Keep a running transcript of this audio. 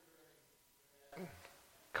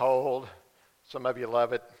cold. Some of you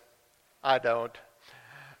love it. I don't.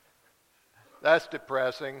 That's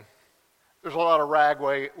depressing. There's a lot of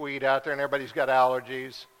ragweed out there and everybody's got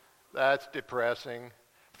allergies. That's depressing.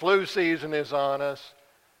 Flu season is on us.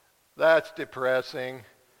 That's depressing.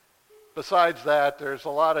 Besides that, there's a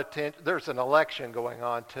lot of there's an election going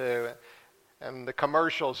on too, and the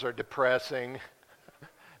commercials are depressing.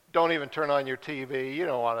 Don't even turn on your TV. You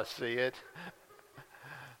don't want to see it.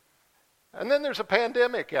 And then there's a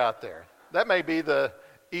pandemic out there. That may be the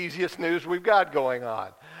easiest news we've got going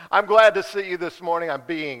on. I'm glad to see you this morning.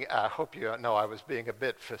 I hope you know I was being a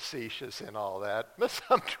bit facetious in all that. There's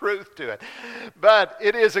some truth to it. But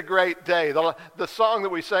it is a great day. The song that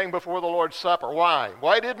we sang before the Lord's Supper, why?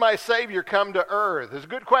 Why did my Savior come to earth? Is a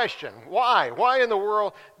good question. Why? Why in the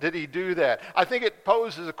world did he do that? I think it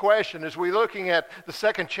poses a question as we're looking at the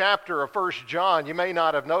second chapter of 1 John. You may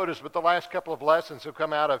not have noticed, but the last couple of lessons have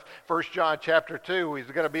come out of 1 John chapter 2. He's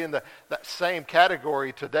going to be in that same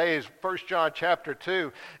category today as 1 John chapter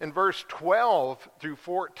 2. In verse 12 through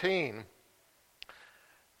 14,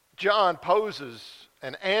 John poses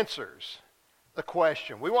and answers the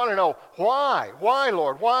question. We want to know why? Why,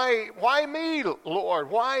 Lord? Why me, Lord?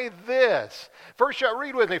 Why this?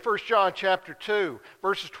 Read with me 1 John chapter 2,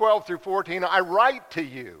 verses 12 through 14. I write to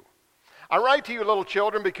you, little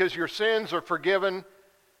children, because your sins are forgiven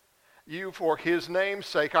you for his name's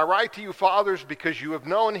sake. I write to you, fathers, because you have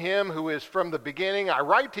known him who is from the beginning. I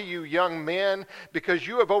write to you, young men, because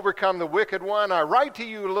you have overcome the wicked one. I write to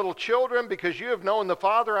you, little children, because you have known the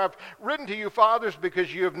Father. I've written to you, fathers,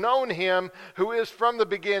 because you have known him who is from the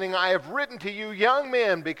beginning. I have written to you, young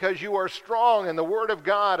men, because you are strong and the word of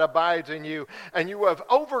God abides in you, and you have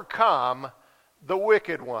overcome the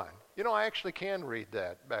wicked one. You know, I actually can read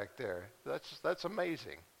that back there. That's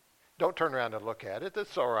amazing. Don't turn around and look at it.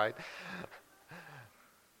 That's all right.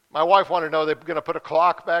 My wife wanted to know they're going to put a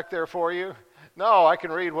clock back there for you. No, I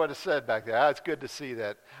can read what is said back there. It's good to see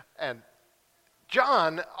that. And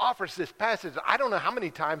John offers this passage. I don't know how many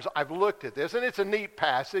times I've looked at this, and it's a neat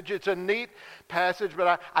passage.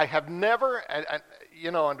 But I have never,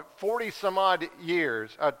 in 40 some odd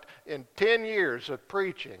years, in 10 years of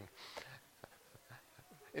preaching,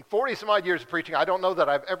 I don't know that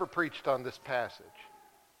I've ever preached on this passage.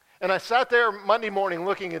 And I sat there Monday morning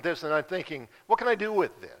looking at this and I'm thinking, what can I do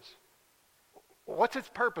with this? What's its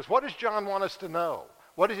purpose? What does John want us to know?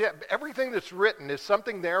 Everything that's written is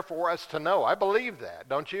something there for us to know. I believe that,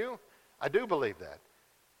 don't you? I do believe that.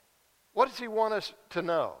 What does he want us to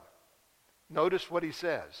know? Notice what he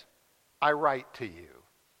says. I write to you.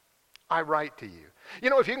 I write to you.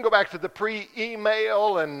 You know, if you can go back to the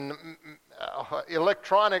pre-email and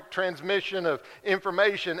electronic transmission of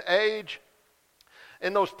information age,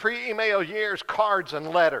 in those pre-email years, cards and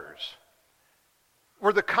letters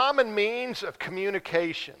were the common means of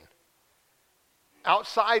communication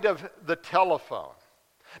outside of the telephone.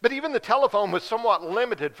 But even the telephone was somewhat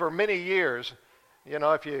limited for many years. You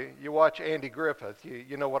know, if you watch Andy Griffith,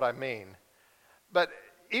 you know what I mean. But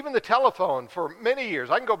even the telephone for many years,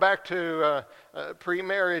 I can go back to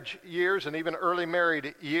pre-marriage years and even early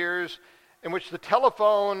married years in which the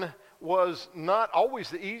telephone was not always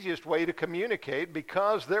the easiest way to communicate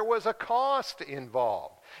because there was a cost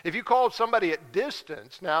involved. If you called somebody at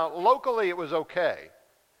distance, now locally it was okay,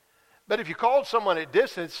 but if you called someone at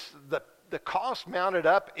distance, the cost mounted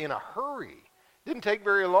up in a hurry. It didn't take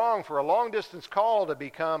very long for a long distance call to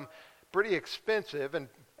become pretty expensive and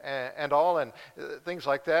things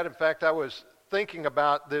like that. In fact, I was thinking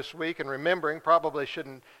about this week and remembering, probably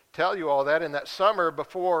shouldn't tell you all that, in that summer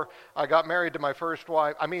before I got married to my first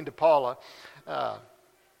wife, to Paula,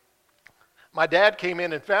 my dad came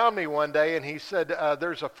in and found me one day and he said,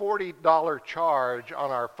 there's a $40 charge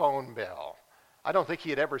on our phone bill. I don't think he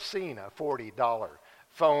had ever seen a $40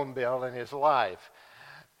 phone bill in his life.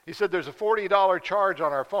 He said, there's a $40 charge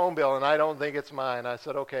on our phone bill and I don't think it's mine. I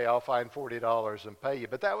said, okay, I'll find $40 and pay you.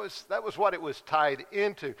 But that was what it was tied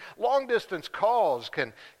into. Long distance calls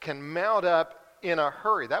can mount up in a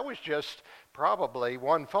hurry. That was just probably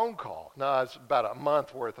one phone call. No, it's about a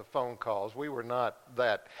month worth of phone calls. We were not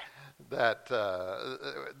that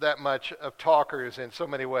much of talkers in so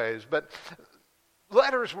many ways. But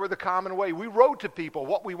letters were the common way. We wrote to people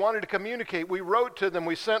what we wanted to communicate. We wrote to them.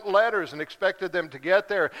 We sent letters and expected them to get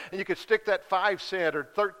there. And you could stick that 5 cent or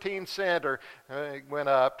 13 cent or it went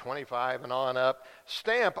up 25 and on up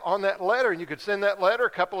stamp on that letter. And you could send that letter a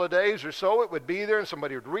couple of days or so. It would be there and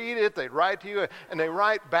somebody would read it. They'd write to you and they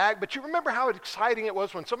write back. But you remember how exciting it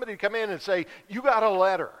was when somebody would come in and say, you got a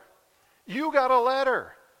letter. You got a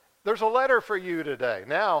letter. There's a letter for you today.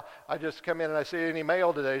 Now, I just come in and I see any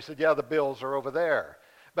mail today. He said, yeah, the bills are over there.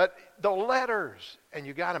 But the letters, and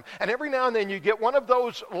you got them. And every now and then you get one of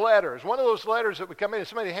those letters that would come in and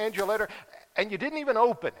somebody hands you a letter, and you didn't even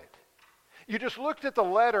open it. You just looked at the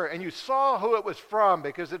letter and you saw who it was from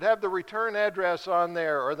because it'd have the return address on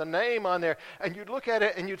there or the name on there. And you'd look at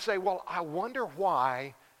it and you'd say, well, I wonder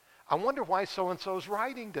why so-and-so's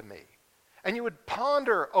writing to me. And you would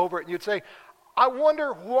ponder over it and you'd say, I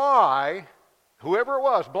wonder why whoever it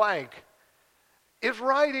was, blank, is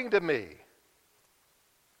writing to me.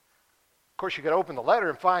 Of course, you could open the letter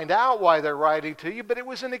and find out why they're writing to you, but it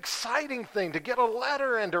was an exciting thing to get a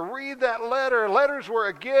letter and to read that letter. Letters were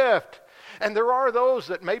a gift. And there are those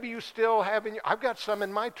that maybe you still have in your, I've got some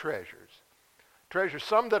in my treasures,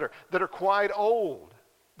 some that are quite old,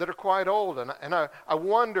 and I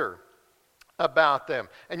wonder about them.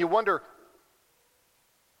 And you wonder,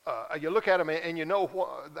 you look at them and you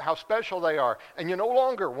know how special they are, and you no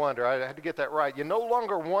longer wonder, I had to get that right, you no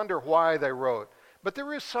longer wonder why they wrote. But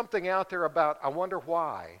there is something out there about, I wonder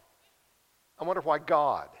why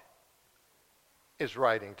God is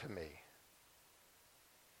writing to me.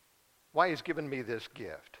 Why he's given me this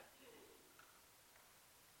gift.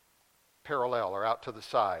 Parallel or out to the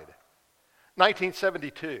side.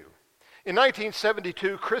 1972. In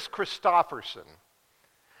 1972, Chris Christopherson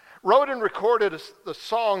wrote and recorded the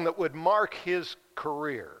song that would mark his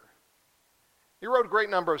career. He wrote a great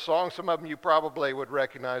number of songs. Some of them you probably would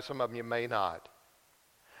recognize, some of them you may not.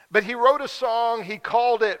 But he wrote a song, he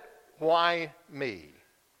called it, Why Me?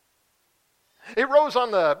 It rose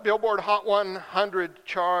on the Billboard Hot 100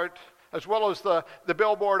 chart, as well as the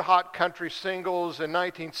Billboard Hot Country Singles in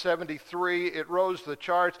 1973. It rose the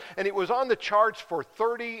charts, and it was on the charts for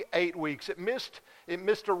 38 weeks. It missed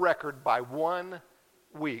a record by 1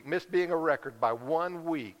 week, missed being a record by 1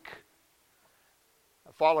 week,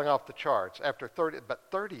 falling off the charts after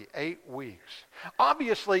 38 weeks.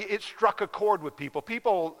 Obviously, it struck a chord with people.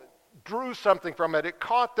 People drew something from it. It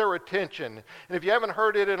caught their attention. And if you haven't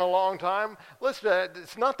heard it in a long time, listen,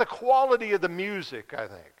 it's not the quality of the music, I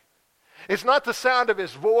think. It's not the sound of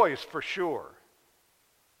his voice, for sure.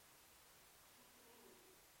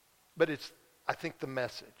 But it's, I think, the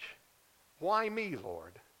message. Why me,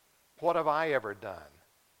 Lord? What have I ever done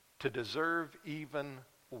to deserve even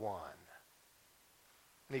one?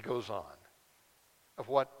 And he goes on of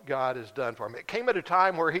what God has done for him. It came at a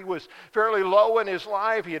time where he was fairly low in his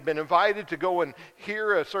life. He had been invited to go and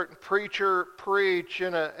hear a certain preacher preach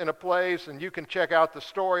in a place, and you can check out the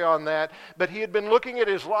story on that. But he had been looking at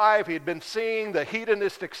his life. He had been seeing the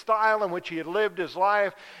hedonistic style in which he had lived his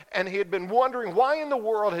life, and he had been wondering why in the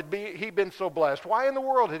world had he been so blessed? Why in the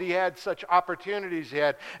world had he had such opportunities he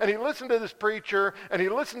had? And he listened to this preacher, and he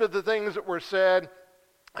listened to the things that were said.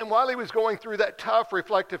 And while he was going through that tough,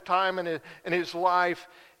 reflective time in his life,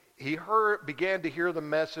 he began to hear the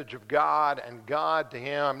message of God and God to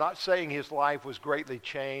him. I'm not saying his life was greatly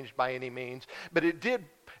changed by any means, but it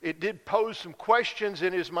did pose some questions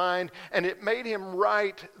in his mind, and it made him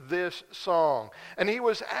write this song. And he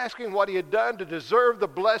was asking what he had done to deserve the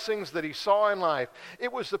blessings that he saw in life.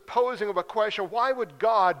 It was the posing of a question, why would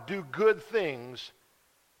God do good things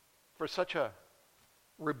for such a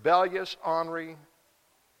rebellious, ornery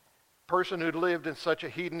person who'd lived in such a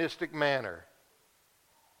hedonistic manner?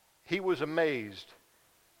 He was amazed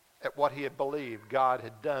at what he had believed God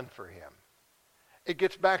had done for him. It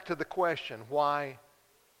gets back to the question, why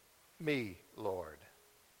me, Lord?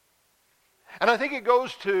 And I think it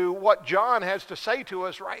goes to what John has to say to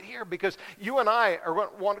us right here, because you and I are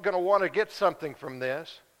going to want to get something from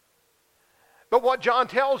this. But what John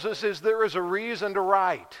tells us is there is a reason to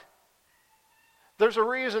write. There's a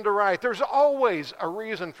reason to write. There's always a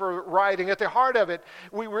reason for writing. At the heart of it,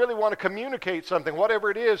 we really want to communicate something,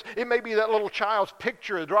 whatever it is. It may be that little child's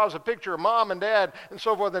picture that draws a picture of mom and dad and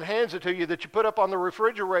so forth and hands it to you that you put up on the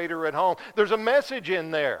refrigerator at home. There's a message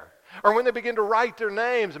in there. Or when they begin to write their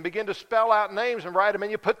names and begin to spell out names and write them,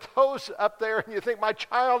 and you put those up there and you think, my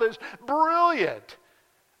child is brilliant.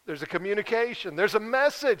 There's a communication. There's a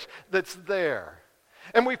message that's there.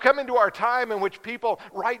 And we've come into our time in which people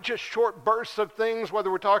write just short bursts of things,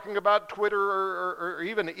 whether we're talking about Twitter or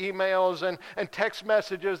even emails and text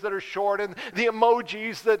messages that are short and the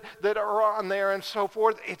emojis that are on there and so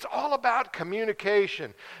forth. It's all about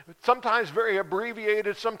communication. Sometimes very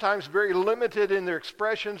abbreviated, sometimes very limited in their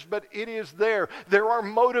expressions, but it is there. There are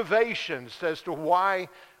motivations as to why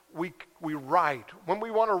we write. When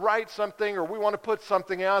we want to write something or we want to put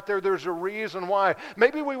something out there, there's a reason why.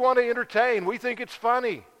 Maybe we want to entertain. We think it's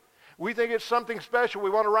funny. We think it's something special. We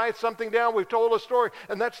want to write something down. We've told a story,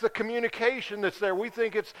 and that's the communication that's there. We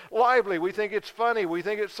think it's lively. We think it's funny. We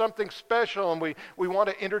think it's something special, and we want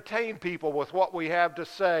to entertain people with what we have to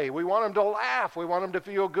say. We want them to laugh. We want them to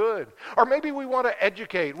feel good. Or maybe we want to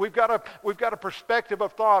educate. We've got a perspective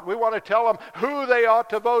of thought. We want to tell them who they ought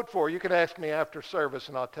to vote for. You can ask me after service,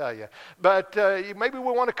 and I'll tell you. But maybe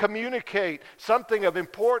we want to communicate something of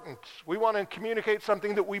importance. We want to communicate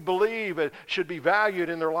something that we believe should be valued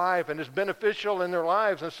in their life and is beneficial in their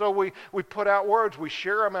lives. And so we put out words. We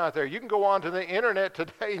share them out there. You can go onto the internet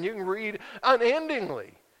today and you can read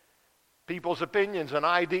unendingly people's opinions and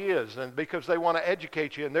ideas, and because they want to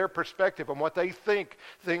educate you in their perspective on what they think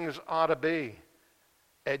things ought to be.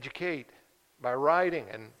 Educate by writing,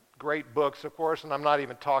 and great books, of course, and I'm not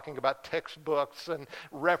even talking about textbooks and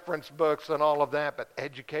reference books and all of that, but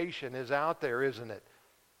education is out there, isn't it?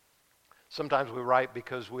 Sometimes we write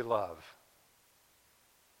because we love.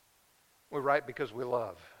 We write because we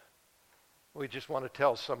love. We just want to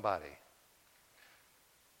tell somebody.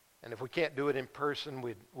 And if we can't do it in person,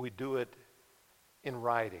 we do it in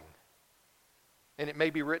writing. And it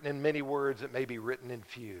may be written in many words, it may be written in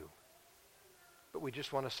few. But we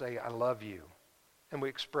just want to say, I love you. And we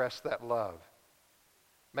express that love.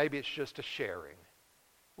 Maybe it's just a sharing.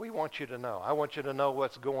 We want you to know. I want you to know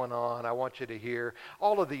what's going on. I want you to hear.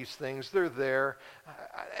 All of these things, they're there.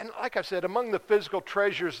 And like I said, among the physical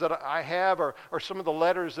treasures that I have are some of the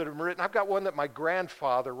letters that have been written. I've got one that my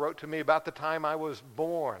grandfather wrote to me about the time I was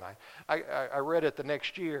born. I read it the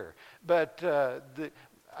next year. But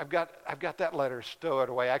I've got that letter stowed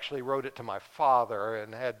away. I actually wrote it to my father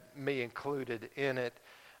and had me included in it.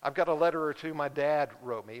 I've got a letter or two my dad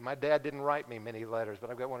wrote me. My dad didn't write me many letters, but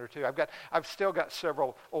I've got one or two. I've still got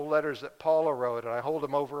several old letters that Paula wrote, and I hold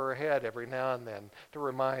them over her head every now and then to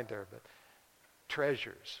remind her. But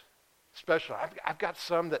treasures, especially. I've got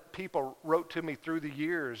some that people wrote to me through the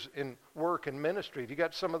years in work and ministry. Have you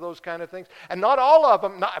got some of those kind of things? And not all of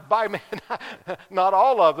them, not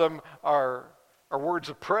all of them are words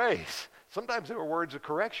of praise. Sometimes they are words of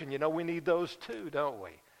correction. You know, we need those too, don't we?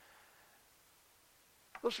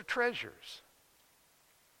 Those are treasures.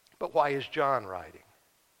 But why is John writing?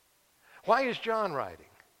 Why is John writing?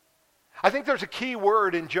 I think there's a key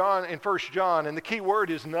word in 1 John, and the key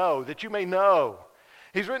word is know, that you may know.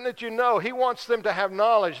 He's written that you know. He wants them to have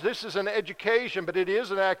knowledge. This is an education, but it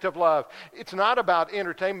is an act of love. It's not about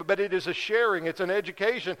entertainment, but it is a sharing. It's an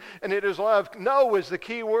education, and it is love. Know is the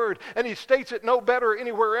key word. And he states it no better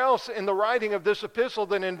anywhere else in the writing of this epistle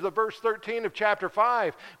than in the verse 13 of chapter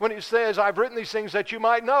 5, when he says, I've written these things that you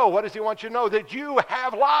might know. What does he want you to know? That you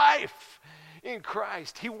have life in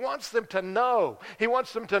Christ. He wants them to know. He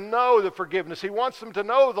wants them to know the forgiveness. He wants them to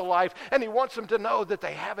know the life, and he wants them to know that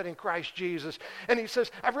they have it in Christ Jesus. And he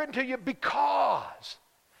says, I've written to you because,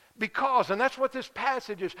 and that's what this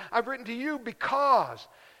passage is. I've written to you because,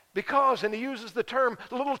 and he uses the term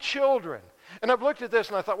little children. And I've looked at this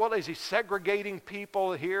and I thought, well, is he segregating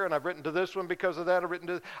people here? And I've written to this one because of that.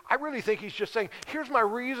 I really think he's just saying, here's my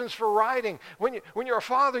reasons for writing. When you're a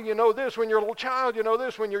father, you know this. When you're a little child, you know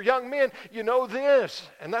this. When you're young men, you know this.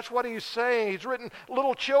 And that's what he's saying. He's written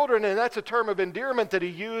little children, and that's a term of endearment that he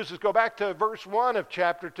uses. Go back to verse 1 of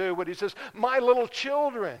chapter 2, when he says, my little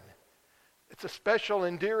children. It's a special,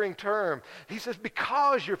 endearing term. He says,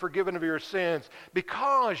 because you're forgiven of your sins,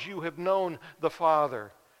 because you have known the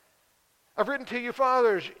Father. I've written to you,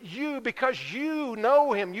 fathers, because you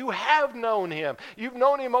know him. You have known him. You've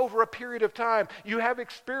known him over a period of time. You have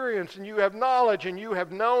experience, and you have knowledge, and you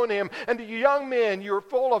have known him. And to you young men, you're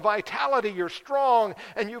full of vitality. You're strong,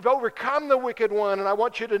 and you've overcome the wicked one. And I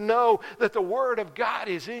want you to know that the word of God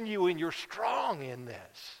is in you, and you're strong in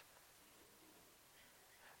this.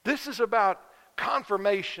 This is about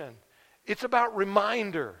confirmation. It's about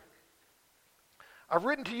reminder. I've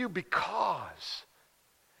written to you because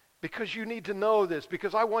you need to know this,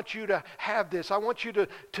 because I want you to have this. I want you to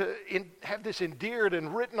have this endeared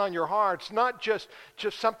and written on your hearts, not just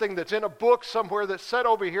something that's in a book somewhere that's set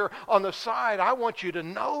over here on the side. I want you to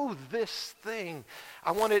know this thing.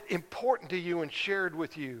 I want it important to you and shared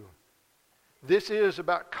with you. This is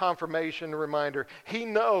about confirmation and reminder. He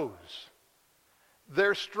knows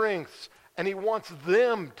their strengths, and he wants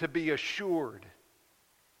them to be assured.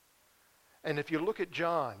 And if you look at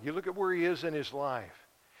John, you look at where he is in his life.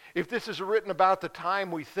 If this is written about the time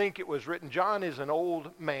we think it was written, John is an old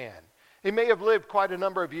man. He may have lived quite a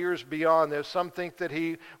number of years beyond this. Some think that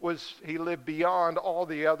he lived beyond all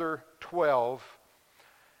the other 12,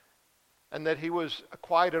 and that he was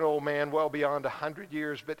quite an old man, well beyond 100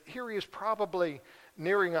 years. But here he is, probably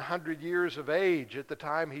nearing 100 years of age at the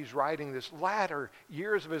time he's writing this, latter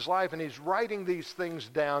years of his life, and he's writing these things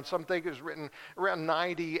down. Some think it was written around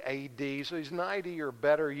 90 AD, so he's 90 or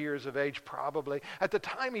better years of age probably. At the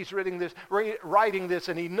time he's writing this,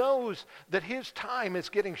 and he knows that his time is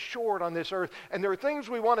getting short on this earth, and there are things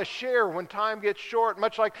we want to share when time gets short,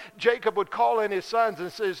 much like Jacob would call in his sons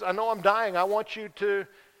and says, I know I'm dying, I want you to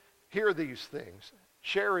hear these things.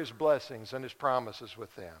 Share his blessings and his promises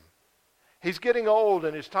with them. He's getting old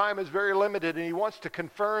and his time is very limited and he wants to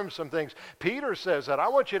confirm some things. Peter says that, I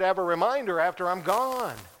want you to have a reminder after I'm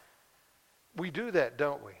gone. We do that,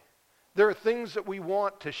 don't we? There are things that we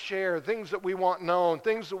want to share, things that we want known,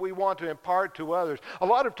 things that we want to impart to others. A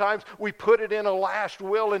lot of times we put it in a last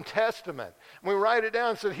will and testament. We write it down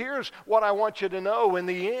and say, here's what I want you to know in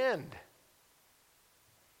the end.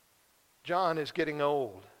 John is getting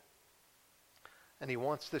old and he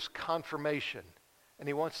wants this confirmation. And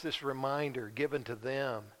he wants this reminder given to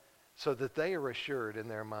them so that they are assured in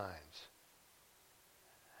their minds.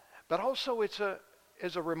 But also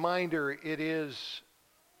as a reminder, it is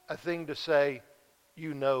a thing to say,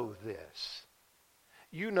 you know this.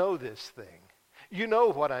 You know this thing. You know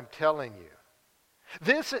what I'm telling you.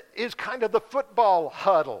 This is kind of the football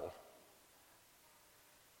huddle.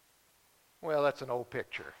 Well, that's an old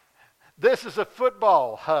picture. This is a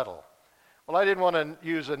football huddle. Well, I didn't want to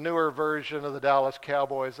use a newer version of the Dallas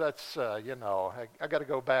Cowboys. That's, I got to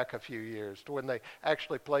go back a few years to when they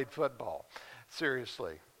actually played football.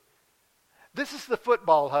 Seriously. This is the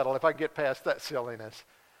football huddle, if I get past that silliness.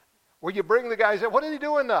 Where you bring the guys in. What do they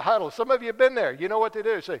do in the huddle? Some of you have been there. You know what they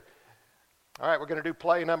do. Say, all right, we're going to do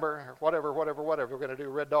play number, whatever. We're going to do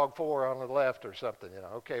Red Dog 4 on the left or something.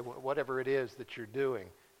 Okay, whatever it is that you're doing.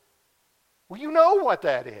 Well, you know what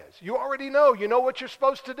that is. You already know. You know what you're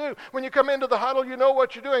supposed to do. When you come into the huddle, you know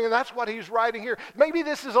what you're doing, and that's what he's writing here. Maybe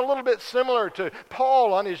this is a little bit similar to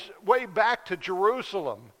Paul on his way back to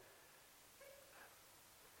Jerusalem.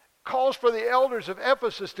 Calls for the elders of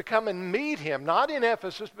Ephesus to come and meet him. Not in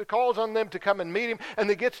Ephesus, but calls on them to come and meet him, and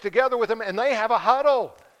he gets together with them, and they have a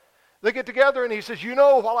huddle. They get together and he says, you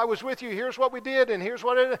know, while I was with you, here's what we did and here's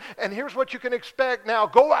what you can expect. Now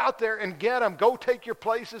go out there and get them. Go take your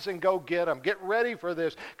places and go get them. Get ready for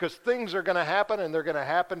this because things are going to happen and they're going to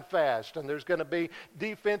happen fast and there's going to be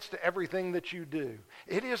defense to everything that you do.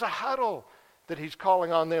 It is a huddle that he's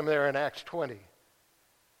calling on them there in Acts 20.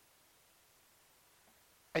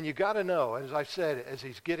 And you got to know, as I said, as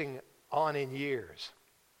he's getting on in years,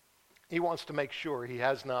 he wants to make sure he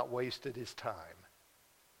has not wasted his time.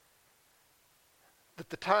 That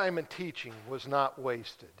the time in teaching was not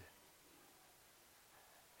wasted.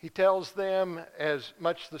 He tells them as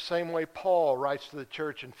much the same way Paul writes to the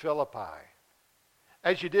church in Philippi.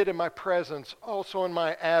 As you did in my presence, also in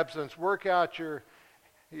my absence, work out your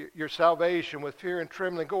salvation with fear and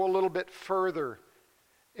trembling. Go a little bit further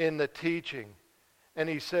in the teaching. And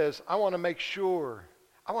he says, I want to make sure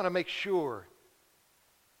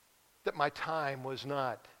that my time was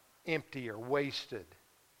not empty or wasted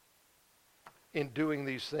in doing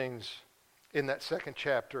these things in that second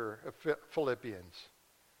chapter of Philippians.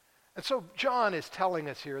 And so John is telling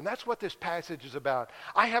us here, and that's what this passage is about.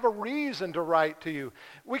 I have a reason to write to you.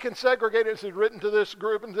 We can segregate it as it's written to this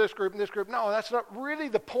group and this group and this group. No, that's not really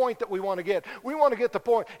the point that we want to get. We want to get the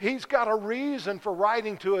point. He's got a reason for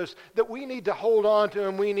writing to us that we need to hold on to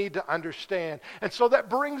and we need to understand. And so that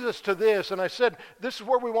brings us to this. And I said, this is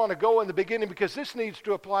where we want to go in the beginning because this needs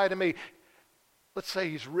to apply to me. Let's say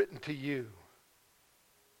he's written to you.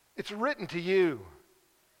 It's written to you.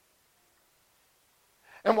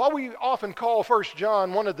 And while we often call 1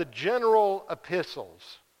 John one of the general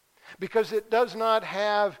epistles, because it does not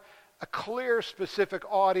have a clear specific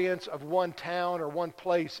audience of one town or one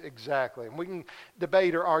place exactly. And we can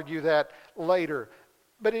debate or argue that later.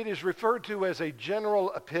 But it is referred to as a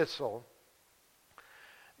general epistle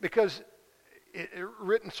because it's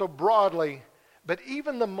written so broadly, but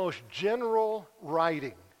even the most general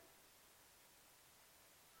writing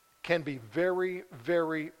can be very,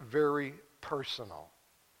 very, very personal.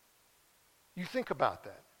 You think about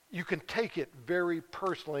that. You can take it very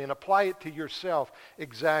personally and apply it to yourself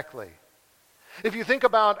exactly. If you think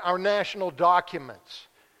about our national documents,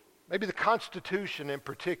 maybe the Constitution in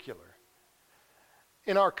particular,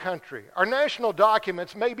 in our country, our national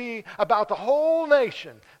documents may be about the whole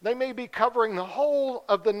nation. They may be covering the whole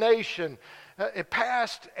of the nation,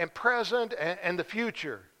 past and present and the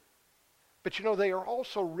future. But you know, they are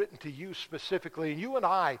also written to you specifically. And you and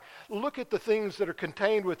I look at the things that are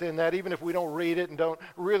contained within that, even if we don't read it and don't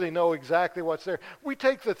really know exactly what's there. We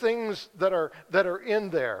take the things that are in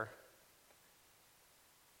there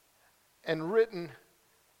and written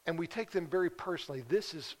and we take them very personally.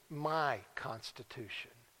 This is my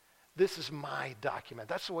Constitution. This is my document.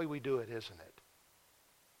 That's the way we do it, isn't it?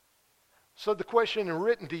 So the question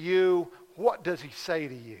written to you, what does he say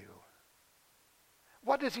to you?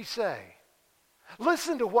 What does he say?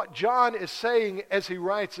 Listen to what John is saying as he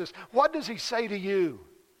writes this. What does he say to you?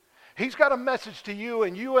 He's got a message to you,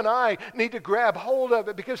 and you and I need to grab hold of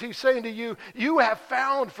it, because he's saying to you, you have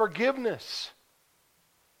found forgiveness.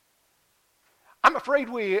 I'm afraid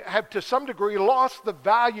we have to some degree lost the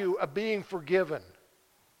value of being forgiven.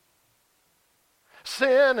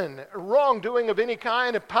 Sin and wrongdoing of any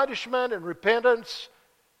kind, and punishment and repentance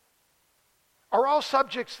are all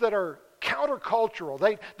subjects that are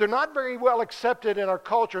countercultural. They're not very well accepted in our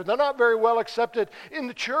culture. They're not very well accepted in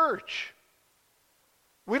the church.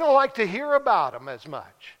 We don't like to hear about them as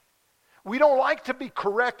much. We don't like to be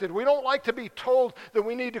corrected. We don't like to be told that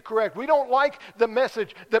we need to correct. We don't like the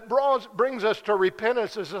message that brings us to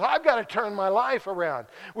repentance and says, I've got to turn my life around.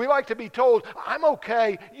 We like to be told, I'm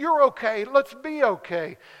okay, you're okay, let's be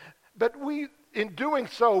okay. But in doing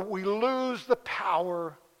so, we lose the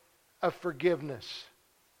power of forgiveness.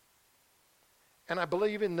 And I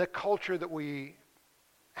believe in the culture that we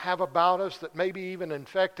have about us, that may be even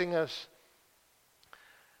infecting us,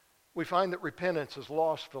 we find that repentance has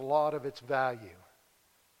lost a lot of its value.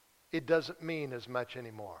 It doesn't mean as much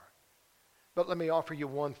anymore. But let me offer you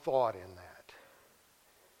one thought in that.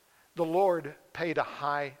 The Lord paid a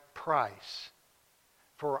high price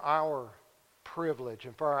for our privilege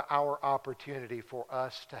and for our opportunity for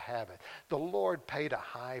us to have it. The Lord paid a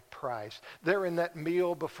high price. There in that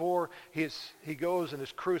meal before he goes and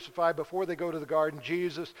is crucified, before they go to the garden,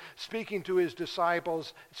 Jesus, speaking to his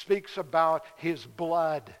disciples, speaks about his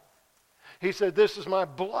blood. He said, this is my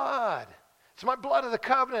blood. It's my blood of the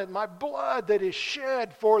covenant, my blood that is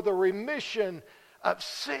shed for the remission of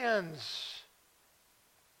sins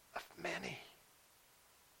of many.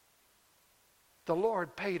 The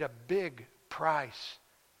Lord paid a big price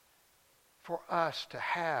for us to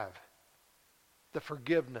have the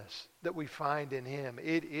forgiveness that we find in him.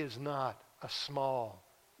 It is not a small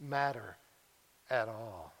matter at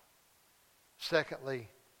all. Secondly,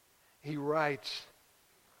 he writes,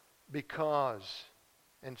 because,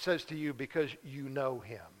 and says to you, because you know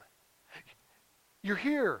him. You're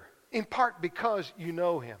here in part because you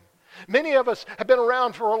know him. Many of us have been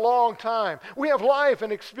around for a long time. We have life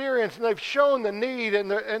and experience, and they've shown the need and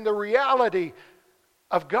the reality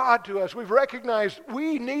of God to us. We've recognized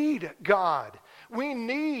we need God. We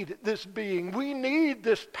need this being. We need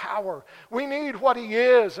this power. We need what he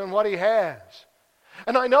is and what he has.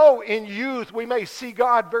 And I know in youth we may see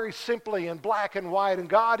God very simply in black and white, and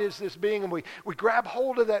God is this being, and we grab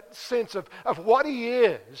hold of that sense of what he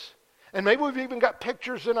is. And maybe we've even got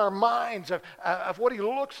pictures in our minds of what he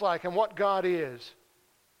looks like and what God is.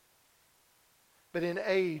 But in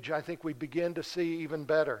age, I think we begin to see even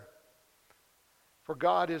better. For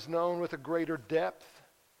God is known with a greater depth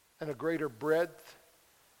and a greater breadth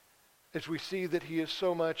as we see that he is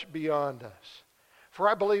so much beyond us. For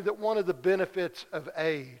I believe that one of the benefits of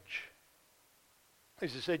age,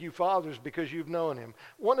 as he said, you fathers, because you've known him,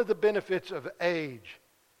 one of the benefits of age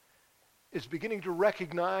is beginning to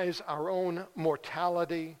recognize our own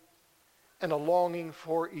mortality and a longing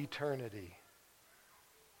for eternity.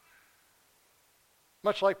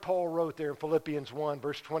 Much like Paul wrote there in Philippians 1,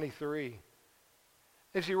 verse 23,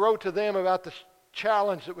 as he wrote to them about the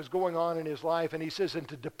challenge that was going on in his life, and he says, and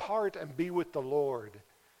to depart and be with the Lord.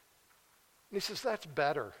 And he says, that's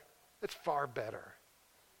better. It's far better.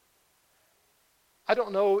 I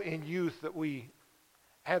don't know in youth that we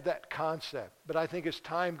have that concept, but I think as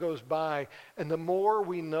time goes by, and the more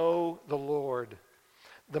we know the Lord,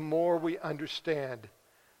 the more we understand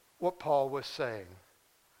what Paul was saying.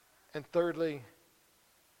 And thirdly,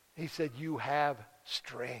 he said, you have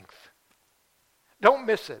strength. Don't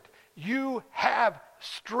miss it. You have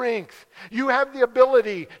strength. You have the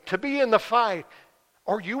ability to be in the fight,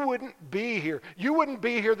 or you wouldn't be here. You wouldn't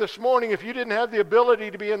be here this morning if you didn't have the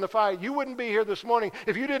ability to be in the fight. You wouldn't be here this morning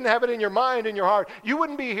if you didn't have it in your mind and your heart. You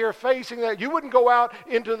wouldn't be here facing that. You wouldn't go out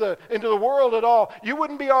into the world at all. You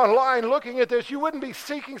wouldn't be online looking at this. You wouldn't be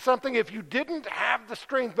seeking something if you didn't have the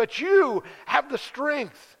strength. But you have the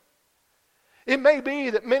strength. It may be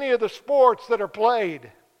that many of the sports that are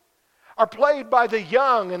played by the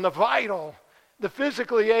young and the vital, the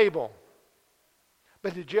physically able.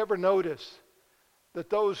 But did you ever notice that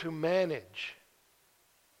those who manage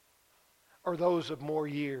are those of more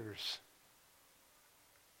years?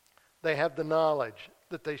 They have the knowledge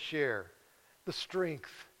that they share. The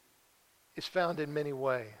strength is found in many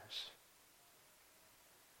ways.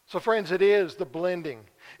 So friends, it is the blending.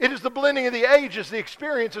 It is the blending of the ages, the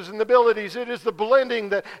experiences, and the abilities. It is the blending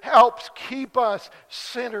that helps keep us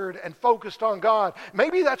centered and focused on God.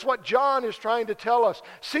 Maybe that's what John is trying to tell us.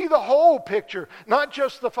 See the whole picture, not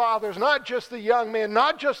just the fathers, not just the young men,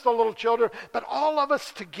 not just the little children, but all of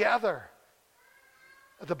us together.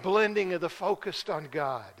 The blending of the focused on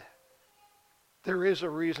God. There is a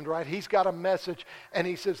reason, right? He's got a message, and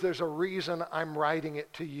he says, there's a reason I'm writing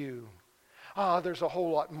it to you. There's a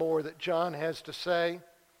whole lot more that John has to say.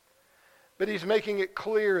 But he's making it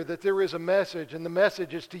clear that there is a message, and the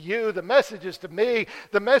message is to you, the message is to me,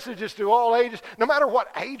 the message is to all ages. No matter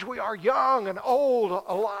what age we are, young and old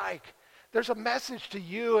alike, there's a message to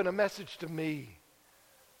you and a message to me.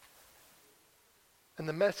 And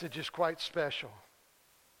the message is quite special.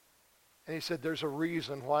 And he said, there's a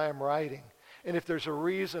reason why I'm writing. And if there's a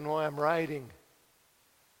reason why I'm writing,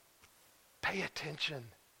 pay attention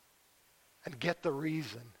and get the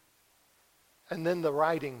reason. And then the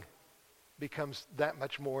writing becomes that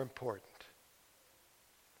much more important.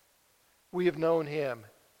 We have known him.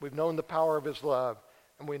 We've known the power of his love,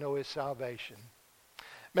 and we know his salvation.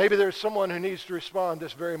 Maybe there's someone who needs to respond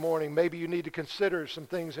this very morning. Maybe you need to consider some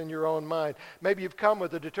things in your own mind. Maybe you've come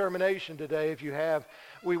with a determination today. If you have,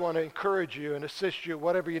 we want to encourage you and assist you.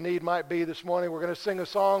 Whatever your need might be this morning, we're going to sing a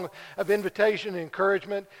song of invitation and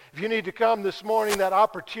encouragement. If you need to come this morning, that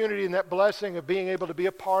opportunity and that blessing of being able to be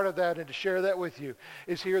a part of that and to share that with you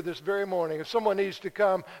is here this very morning. If someone needs to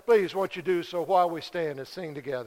come, please won't you do so while we stand and sing together.